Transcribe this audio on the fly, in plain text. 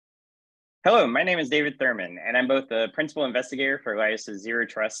Hello, my name is David Thurman, and I'm both the principal investigator for Leidos' Zero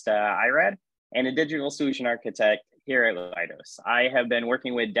Trust IRAD and a digital solution architect here at Leidos. I have been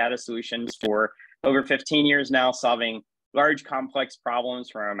working with data solutions for over 15 years now, solving large, complex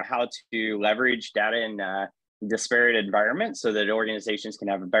problems from how to leverage data in disparate environments so that organizations can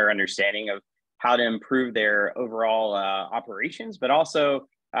have a better understanding of how to improve their overall operations, but also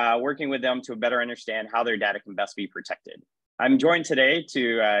working with them to better understand how their data can best be protected. I'm joined today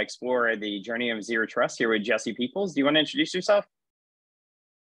to explore the journey of Zero Trust here with Jesse Peoples. Do you want to introduce yourself?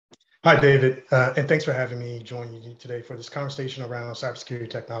 Hi, David, and thanks for having me join you today for this conversation around cybersecurity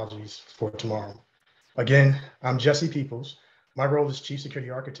technologies for tomorrow. Again, I'm Jesse Peoples. My role is Chief Security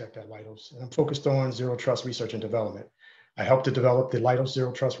Architect at Leidos, and I'm focused on Zero Trust research and development. I help to develop the Leidos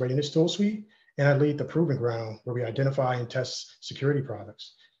Zero Trust Readiness Tool Suite, and I lead the Proving Ground where we identify and test security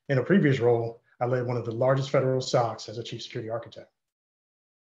products. In a previous role, I led one of the largest federal SOCs as a Chief Security Architect.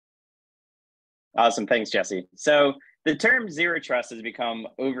 Awesome, thanks, Jesse. So the term Zero Trust has become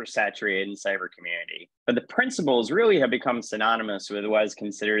oversaturated in cyber community, but the principles really have become synonymous with what is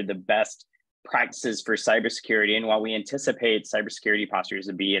considered the best practices for cybersecurity and what we anticipate cybersecurity postures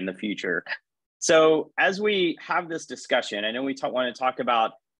to be in the future. So as we have this discussion, I know we want to talk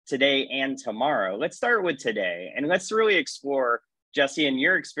about today and tomorrow. Let's start with today, and let's really explore, Jesse, in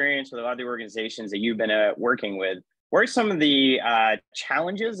your experience with a lot of the organizations that you've been working with, what are some of the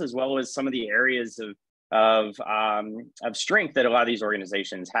challenges as well as some of the areas of strength that a lot of these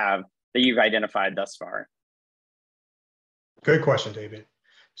organizations have that you've identified thus far? Good question, David.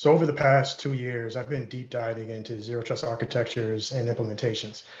 So over the past 2 years, I've been deep diving into Zero Trust architectures and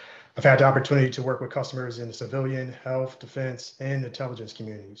implementations. I've had the opportunity to work with customers in the civilian, health, defense, and intelligence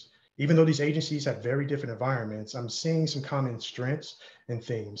communities. Even though these agencies have very different environments, I'm seeing some common strengths and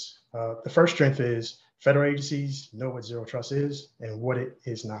themes. The first strength is federal agencies know what Zero Trust is and what it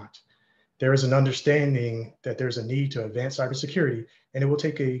is not. There is an understanding that there's a need to advance cybersecurity, and it will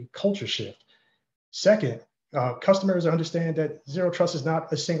take a culture shift. Second, customers understand that Zero Trust is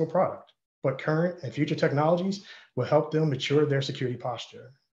not a single product, but current and future technologies will help them mature their security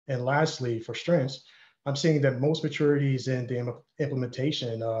posture. And lastly, for strengths, I'm seeing that most maturity is in the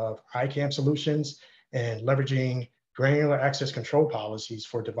implementation of ICAM solutions and leveraging granular access control policies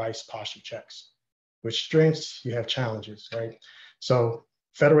for device posture checks. With strengths, you have challenges, right? So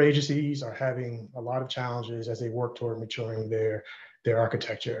federal agencies are having a lot of challenges as they work toward maturing their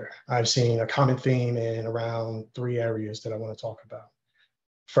architecture. I've seen a common theme in around 3 areas that I want to talk about.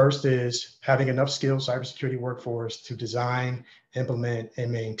 First is having enough skilled cybersecurity workforce to design, implement,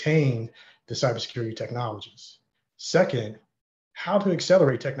 and maintain the cybersecurity technologies. Second, how to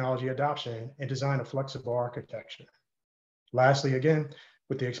accelerate technology adoption and design a flexible architecture. Lastly, again,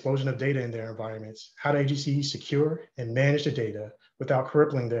 with the explosion of data in their environments, how do agencies secure and manage the data without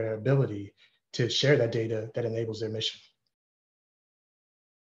crippling their ability to share that data that enables their mission?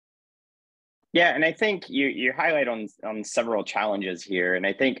 Yeah, and I think you highlight on several challenges here, and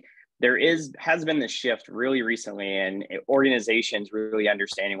I think there has been this shift really recently in organizations really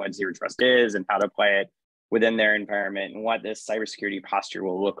understanding what Zero Trust is and how to apply it within their environment and what this cybersecurity posture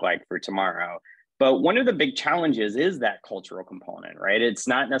will look like for tomorrow. But one of the big challenges is that cultural component, right? It's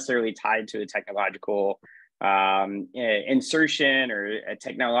not necessarily tied to a technological insertion or a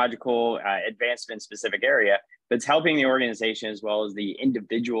technological advancement specific area, but it's helping the organization as well as the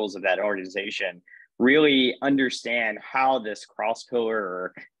individuals of that organization really understand how this cross-pillar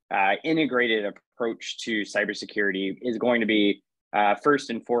or integrated approach to cybersecurity is going to be first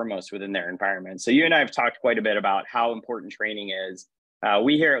and foremost within their environment. So you and I have talked quite a bit about how important training is.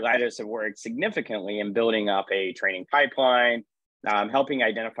 We here at Leidos have worked significantly in building up a training pipeline, helping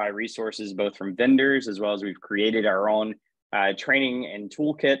identify resources both from vendors as well as we've created our own training and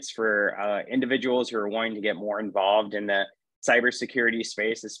toolkits for individuals who are wanting to get more involved in the cybersecurity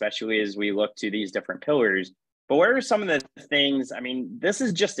space, especially as we look to these different pillars. But what are some of the things? I mean, this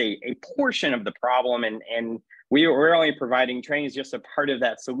is just a portion of the problem, and we're only providing training as just a part of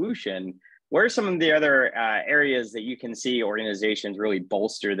that solution. What are some of the other areas that you can see organizations really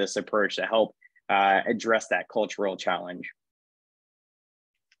bolster this approach to help address that cultural challenge?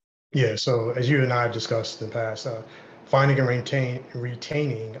 Yeah, so as you and I have discussed in the past, finding and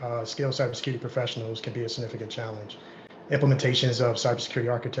retaining skilled cybersecurity professionals can be a significant challenge. Implementations of cybersecurity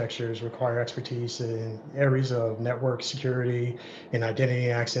architectures require expertise in areas of network security and identity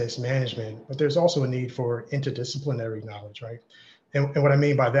and access management, but there's also a need for interdisciplinary knowledge, right? And what I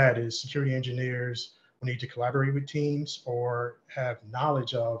mean by that is security engineers will need to collaborate with teams or have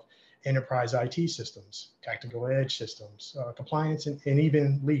knowledge of enterprise IT systems, tactical edge systems, compliance, and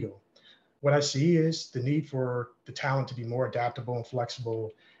even legal. What I see is the need for the talent to be more adaptable and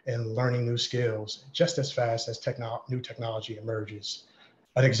flexible and learning new skills just as fast as new technology emerges.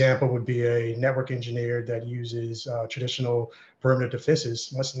 An example would be a network engineer that uses traditional perimeter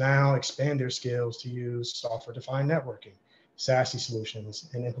defenses must now expand their skills to use software-defined networking, SASE solutions,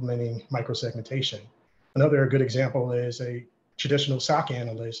 and implementing microsegmentation. Another good example is a traditional SOC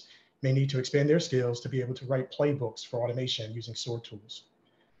analyst may need to expand their skills to be able to write playbooks for automation using SOAR tools.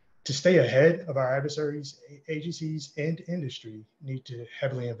 To stay ahead of our adversaries, agencies and industry need to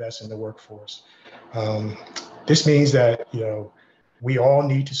heavily invest in the workforce. This means that we all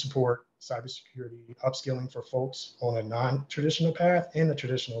need to support cybersecurity upskilling for folks on a non-traditional path and a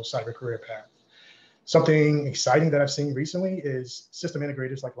traditional cyber career path. Something exciting that I've seen recently is system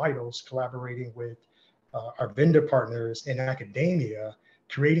integrators like Leidos collaborating with our vendor partners in academia,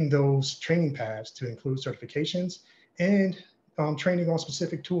 creating those training paths to include certifications and training on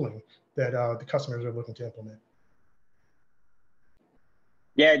specific tooling that the customers are looking to implement.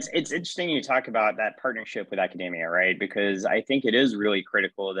 Yeah, it's interesting you talk about that partnership with academia, right? Because I think it is really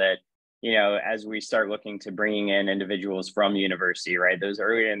critical that, as we start looking to bringing in individuals from university, right, those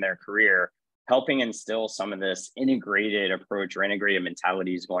earlier in their career, helping instill some of this integrated approach or integrated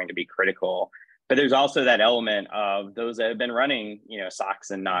mentality is going to be critical. But there's also that element of those that have been running,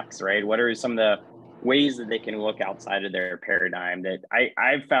 SOCs and NOCs, right? What are some of the ways that they can look outside of their paradigm that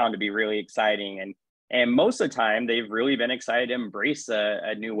I've found to be really exciting? And most of the time, they've really been excited to embrace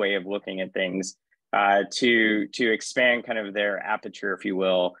a new way of looking at things, to expand kind of their aperture, if you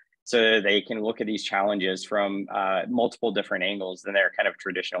will, so that they can look at these challenges from multiple different angles than their kind of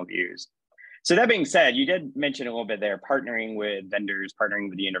traditional views. So that being said, you did mention a little bit there, partnering with vendors, partnering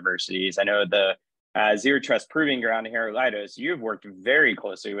with the universities. I know the Zero Trust Proving Ground here at Leidos, you've worked very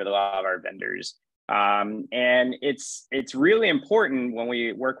closely with a lot of our vendors. And it's really important when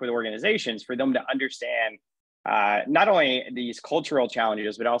we work with organizations for them to understand not only these cultural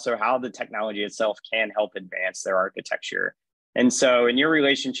challenges, but also how the technology itself can help advance their architecture. And so in your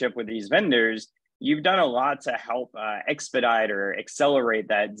relationship with these vendors, you've done a lot to help expedite or accelerate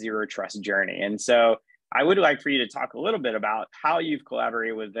that zero trust journey. And so I would like for you to talk a little bit about how you've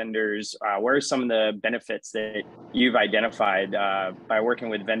collaborated with vendors. What are some of the benefits that you've identified by working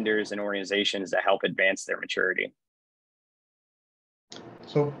with vendors and organizations that help advance their maturity?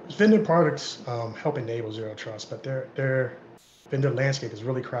 So vendor products help enable zero trust, but their vendor landscape is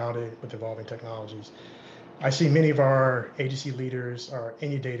really crowded with evolving technologies. I see many of our agency leaders are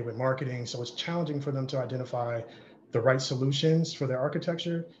inundated with marketing, so it's challenging for them to identify the right solutions for their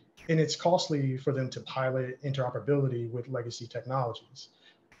architecture, and it's costly for them to pilot interoperability with legacy technologies.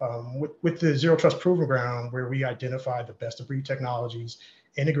 With the Zero Trust Proving Ground, where we identify the best of breed technologies,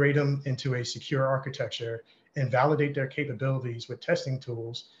 integrate them into a secure architecture, and validate their capabilities with testing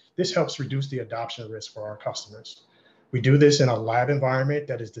tools, this helps reduce the adoption risk for our customers. We do this in a lab environment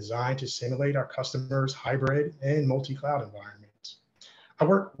that is designed to simulate our customers' hybrid and multi-cloud environments. I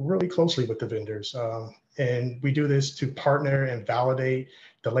work really closely with the vendors, and we do this to partner and validate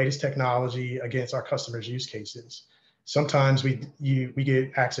the latest technology against our customers' use cases. Sometimes we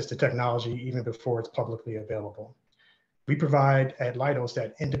get access to technology even before it's publicly available. We provide at Leidos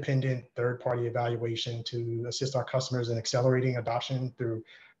that independent third-party evaluation to assist our customers in accelerating adoption through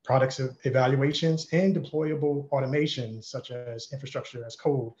products evaluations and deployable automations such as infrastructure as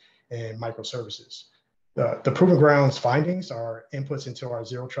code and microservices. The Proving Ground's findings are inputs into our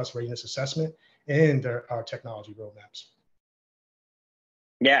zero trust readiness assessment and our technology roadmaps.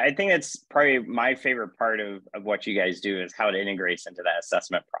 Yeah, I think that's probably my favorite part of what you guys do is how it integrates into that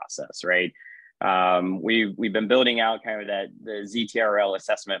assessment process, right? We've been building out kind of the ZTRL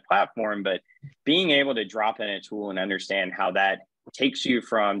assessment platform, but being able to drop in a tool and understand how that takes you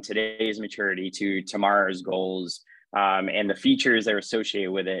from today's maturity to tomorrow's goals, and the features that are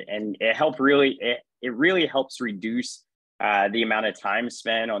associated with it. And it really helps reduce the amount of time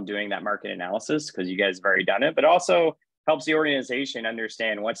spent on doing that market analysis, because you guys have already done it, but also helps the organization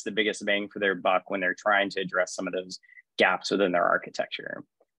understand what's the biggest bang for their buck when they're trying to address some of those gaps within their architecture.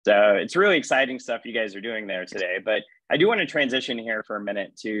 So it's really exciting stuff you guys are doing there today. But I do want to transition here for a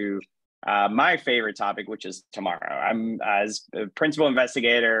minute to my favorite topic, which is tomorrow. I'm as a principal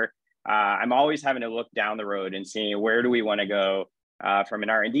investigator, I'm always having to look down the road and seeing where do we want to go from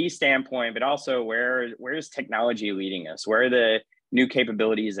an R&D standpoint, but also where is technology leading us? Where are the new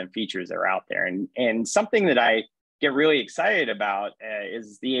capabilities and features that are out there? And something that I get really excited about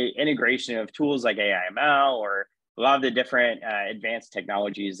is the integration of tools like AI/ML, or a lot of the different advanced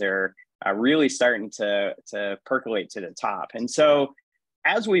technologies that are really starting to percolate to the top. And so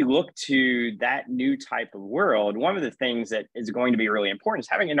as we look to that new type of world, one of the things that is going to be really important is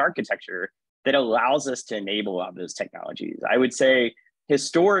having an architecture that allows us to enable a lot of those technologies. I would say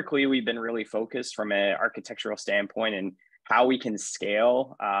historically, we've been really focused from an architectural standpoint and how we can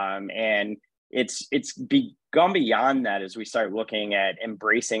scale. And it's gone beyond that as we start looking at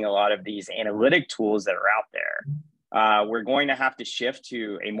embracing a lot of these analytic tools that are out there. We're going to have to shift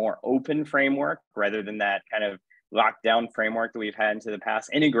to a more open framework rather than that kind of lockdown framework that we've had into the past.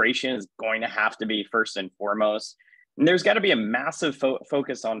 Integration is going to have to be first and foremost. And there's got to be a massive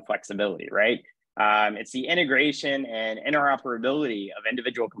focus on flexibility, right? It's the integration and interoperability of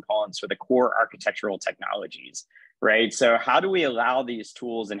individual components with the core architectural technologies, right? So how do we allow these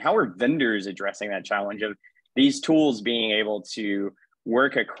tools, and how are vendors addressing that challenge of these tools being able to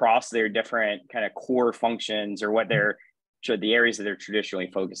work across their different kind of core functions or what they're the areas that they're traditionally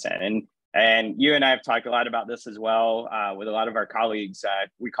focused in? And you and I have talked a lot about this as well with a lot of our colleagues.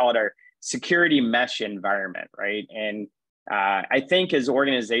 We call it our security mesh environment, right? And I think as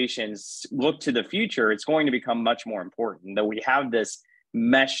organizations look to the future, it's going to become much more important that we have this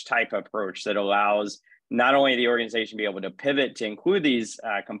mesh type approach that allows not only the organization to be able to pivot to include these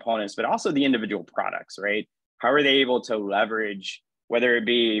components, but also the individual products, right? How are they able to leverage, whether it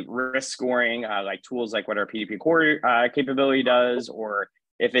be risk scoring, like tools like what our PDP core capability does, or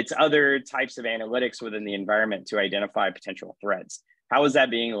if it's other types of analytics within the environment to identify potential threats. How is that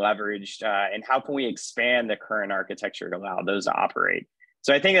being leveraged, and how can we expand the current architecture to allow those to operate?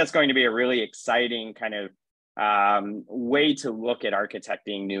 So I think that's going to be a really exciting kind of way to look at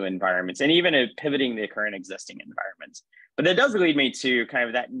architecting new environments and even pivoting the current existing environments. But that does lead me to kind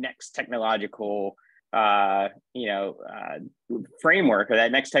of that next technological framework, or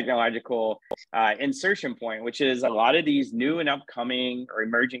that next technological insertion point, which is a lot of these new and upcoming or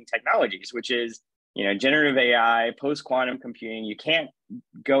emerging technologies, which is generative AI, post-quantum computing. You can't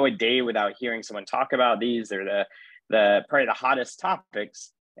go a day without hearing someone talk about these. They're probably the hottest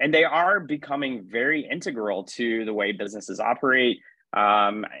topics, and they are becoming very integral to the way businesses operate.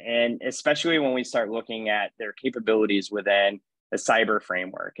 And especially when we start looking at their capabilities within the cyber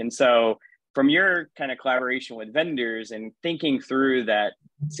framework. And so from your kind of collaboration with vendors and thinking through that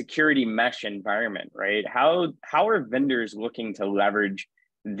security mesh environment, right? How are vendors looking to leverage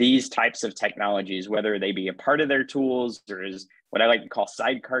these types of technologies, whether they be a part of their tools or is what I like to call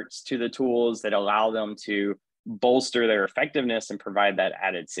sidecarts to the tools that allow them to bolster their effectiveness and provide that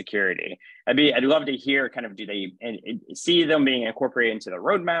added security? I'd love to hear kind of, do they see them being incorporated into the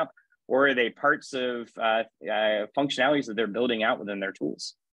roadmap, or are they parts of functionalities that they're building out within their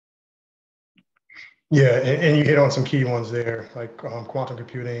tools? Yeah, and you hit on some key ones there, like quantum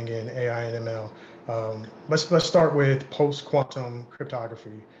computing and AI and ML. Let's start with post-quantum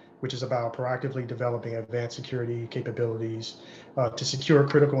cryptography, which is about proactively developing advanced security capabilities to secure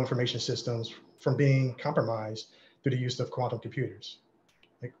critical information systems from being compromised through the use of quantum computers.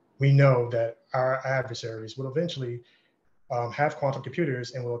 Like, we know that our adversaries will eventually have quantum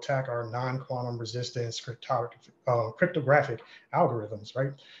computers and will attack our non-quantum resistance cryptographic algorithms,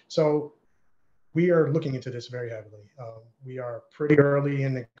 right? So we are looking into this very heavily. We are pretty early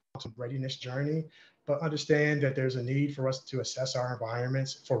in the quantum readiness journey, but understand that there's a need for us to assess our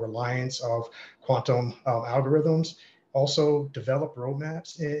environments for reliance of quantum algorithms, also develop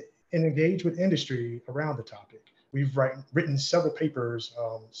roadmaps and engage with industry around the topic. We've written several papers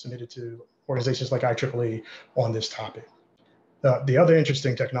submitted to organizations like IEEE on this topic. The other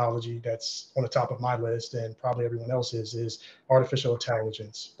interesting technology that's on the top of my list, and probably everyone else's, is artificial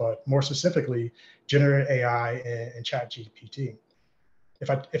intelligence, but more specifically, generative AI and ChatGPT.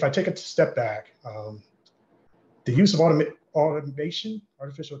 If I take a step back, the use of automation,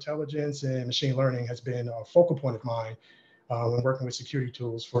 artificial intelligence, and machine learning has been a focal point of mine when working with security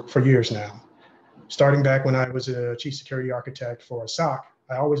tools for years now. Starting back when I was a chief security architect for a SOC,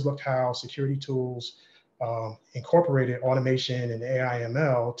 I always looked how security tools incorporated automation and AI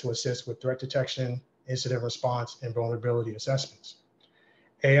ML to assist with threat detection, incident response, and vulnerability assessments.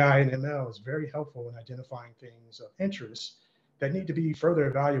 AI and ML is very helpful in identifying things of interest that need to be further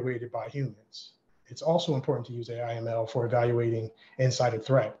evaluated by humans. It's also important to use AI ML for evaluating insider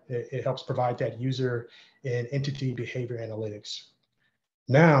threat. It helps provide that user and entity behavior analytics.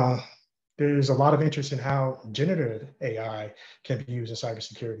 Now, there's a lot of interest in how generative AI can be used in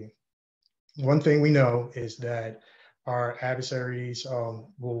cybersecurity. One thing we know is that our adversaries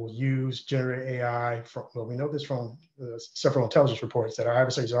will use generative AI. We know this from several intelligence reports that our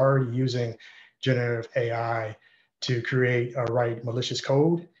adversaries are already using generative AI to create or write malicious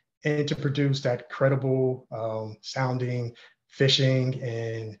code and to produce that credible sounding phishing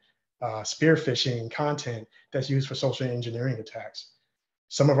and spear phishing content that's used for social engineering attacks.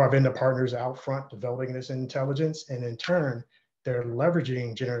 Some of our vendor partners are out front developing this intelligence, and in turn, they're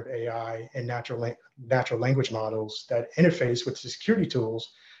leveraging generative AI and natural language models that interface with the security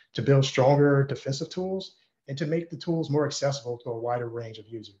tools to build stronger defensive tools and to make the tools more accessible to a wider range of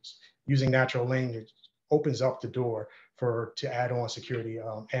users. Using natural language opens up the door to add on security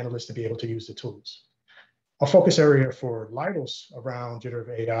analysts to be able to use the tools. A focus area for Leidos around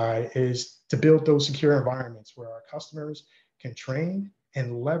generative AI is to build those secure environments where our customers can train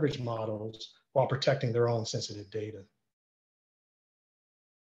and leverage models while protecting their own sensitive data.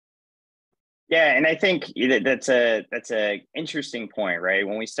 Yeah, and I think that's a interesting point, right?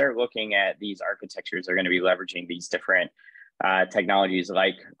 When we start looking at these architectures, they're going to be leveraging these different technologies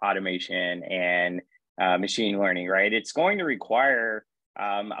like automation and machine learning, right? It's going to require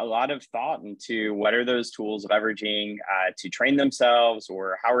a lot of thought into what are those tools leveraging to train themselves,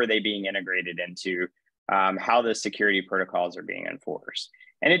 or how are they being integrated into how the security protocols are being enforced.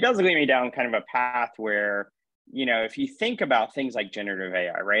 And it does lead me down kind of a path where, you know, if you think about things like generative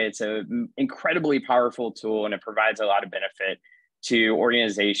AI, right, it's an incredibly powerful tool and it provides a lot of benefit to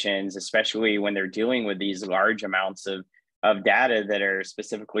organizations, especially when they're dealing with these large amounts of data that are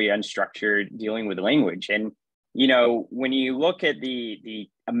specifically unstructured, dealing with language. And, you know, when you look at the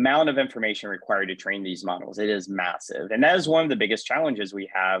amount of information required to train these models, it is massive. And that is one of the biggest challenges we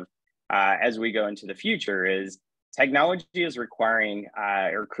have as we go into the future is technology is requiring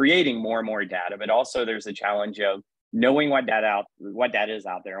or creating more and more data, but also there's a challenge of knowing what data is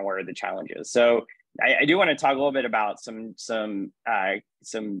out there and where are the challenges. So I do want to talk a little bit about some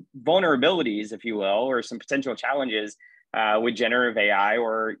vulnerabilities, if you will, or some potential challenges with generative AI,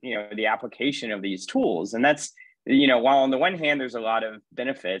 or, you know, the application of these tools. And that's, you know, while on the one hand, there's a lot of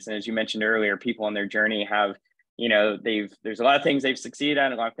benefits. And as you mentioned earlier, people on their journey have, you know, there's a lot of things they've succeeded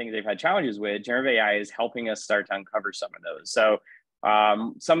on, a lot of things they've had challenges with. Generative AI is helping us start to uncover some of those. So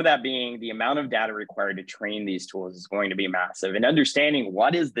some of that being the amount of data required to train these tools is going to be massive, and understanding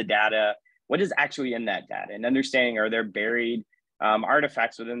what is the data, what is actually in that data, and understanding, are there buried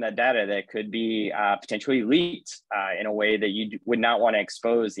artifacts within that data that could be potentially leaked in a way that you would not want to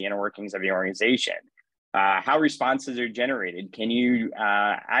expose the inner workings of the organization. How responses are generated. Can you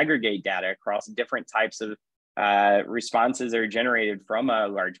aggregate data across different types of responses that are generated from a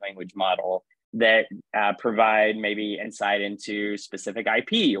large language model that provide maybe insight into specific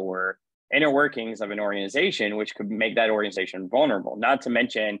IP or inner workings of an organization, which could make that organization vulnerable, not to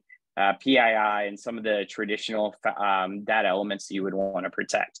mention PII and some of the traditional data elements that you would want to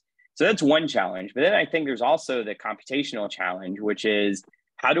protect. So that's one challenge. But then I think there's also the computational challenge, which is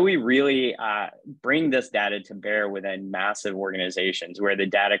how do we really bring this data to bear within massive organizations where the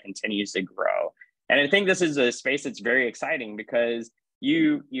data continues to grow? And I think this is a space that's very exciting because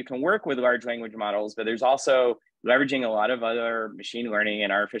you can work with large language models, but there's also leveraging a lot of other machine learning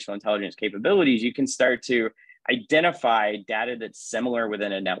and artificial intelligence capabilities. You can start to identify data that's similar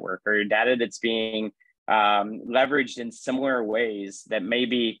within a network, or data that's being leveraged in similar ways that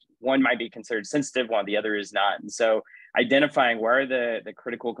maybe one might be considered sensitive while the other is not. And so identifying where are the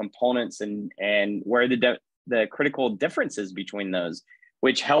critical components and where are the critical differences between those,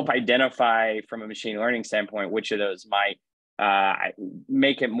 which help identify from a machine learning standpoint which of those might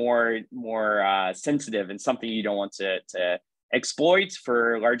make it more sensitive and something you don't want to exploit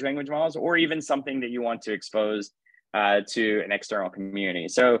for large language models, or even something that you want to expose to an external community.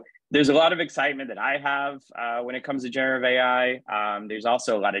 So there's a lot of excitement that I have when it comes to generative AI. There's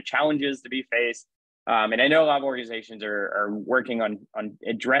also a lot of challenges to be faced. And I know a lot of organizations are working on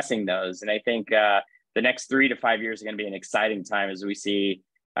addressing those. And I think the next 3 to 5 years are going to be an exciting time as we see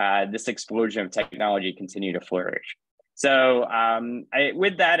this explosion of technology continue to flourish. So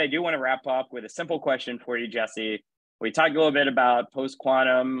with that, I do want to wrap up with a simple question for you, Jesse. We talked a little bit about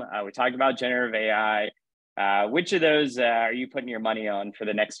post-quantum. We talked about generative AI. Which of those are you putting your money on for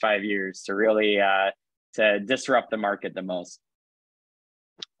the next 5 years to really to disrupt the market the most?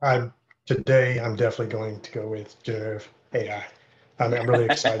 Today, I'm definitely going to go with generative AI. I'm really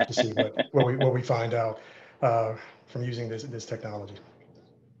excited to see what we find out from using this technology.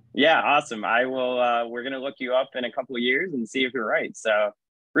 Yeah, awesome. I will. We're going to look you up in a couple of years and see if you're right. So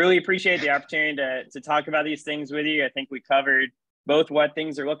really appreciate the opportunity to talk about these things with you. I think we covered both what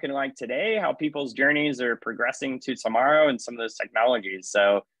things are looking like today, how people's journeys are progressing to tomorrow, and some of those technologies.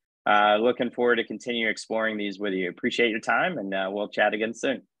 So looking forward to continue exploring these with you. Appreciate your time, and we'll chat again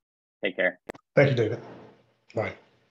soon. Take care. Thank you, David. Bye.